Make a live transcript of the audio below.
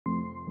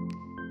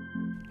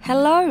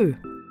Hello!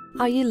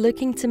 Are you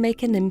looking to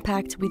make an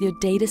impact with your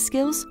data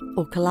skills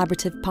or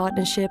collaborative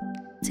partnership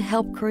to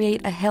help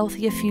create a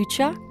healthier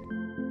future?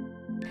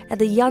 At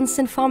the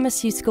Janssen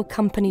pharmaceutical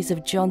companies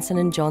of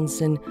Johnson &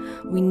 Johnson,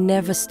 we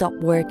never stop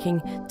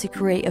working to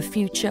create a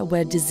future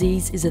where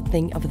disease is a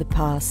thing of the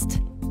past.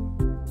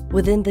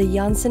 Within the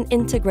Janssen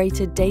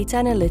Integrated Data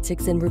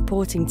Analytics and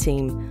Reporting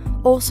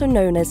Team, also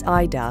known as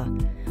IDAR,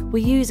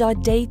 we use our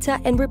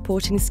data and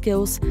reporting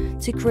skills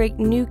to create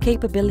new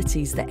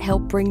capabilities that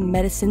help bring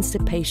medicines to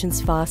patients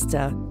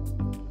faster.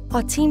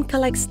 Our team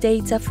collects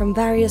data from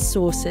various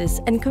sources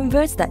and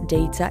converts that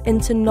data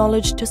into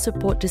knowledge to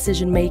support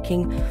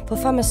decision-making for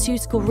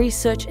pharmaceutical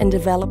research and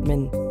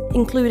development,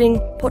 including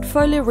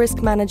portfolio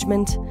risk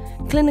management,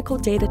 clinical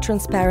data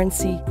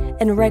transparency,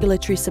 and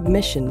regulatory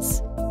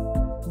submissions.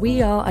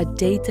 We are a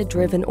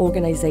data-driven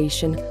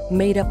organization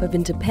made up of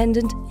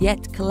independent yet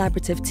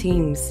collaborative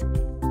teams.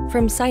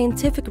 From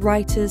scientific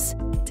writers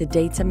to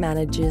data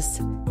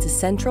managers to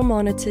central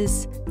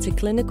monitors to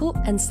clinical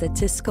and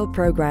statistical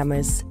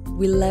programmers,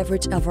 we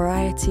leverage a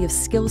variety of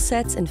skill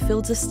sets and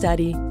fields of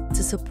study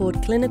to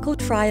support clinical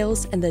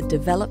trials and the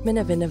development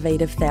of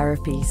innovative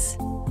therapies.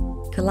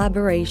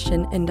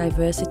 Collaboration and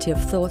diversity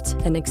of thought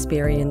and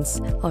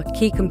experience are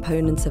key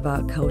components of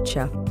our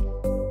culture.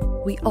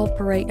 We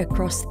operate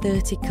across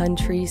 30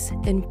 countries,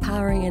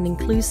 empowering an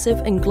inclusive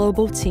and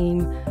global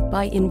team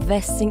by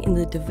investing in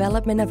the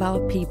development of our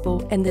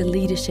people and their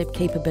leadership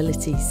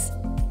capabilities.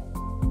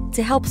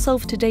 To help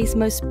solve today's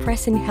most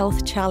pressing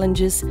health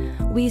challenges,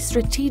 we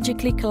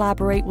strategically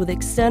collaborate with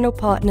external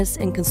partners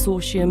and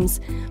consortiums,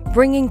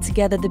 bringing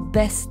together the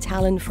best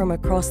talent from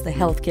across the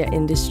healthcare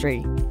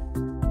industry.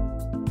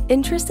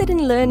 Interested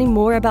in learning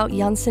more about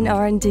Janssen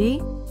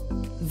R&D?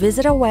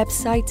 Visit our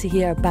website to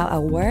hear about our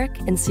work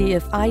and see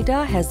if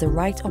IDAR has the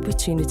right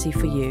opportunity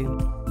for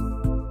you.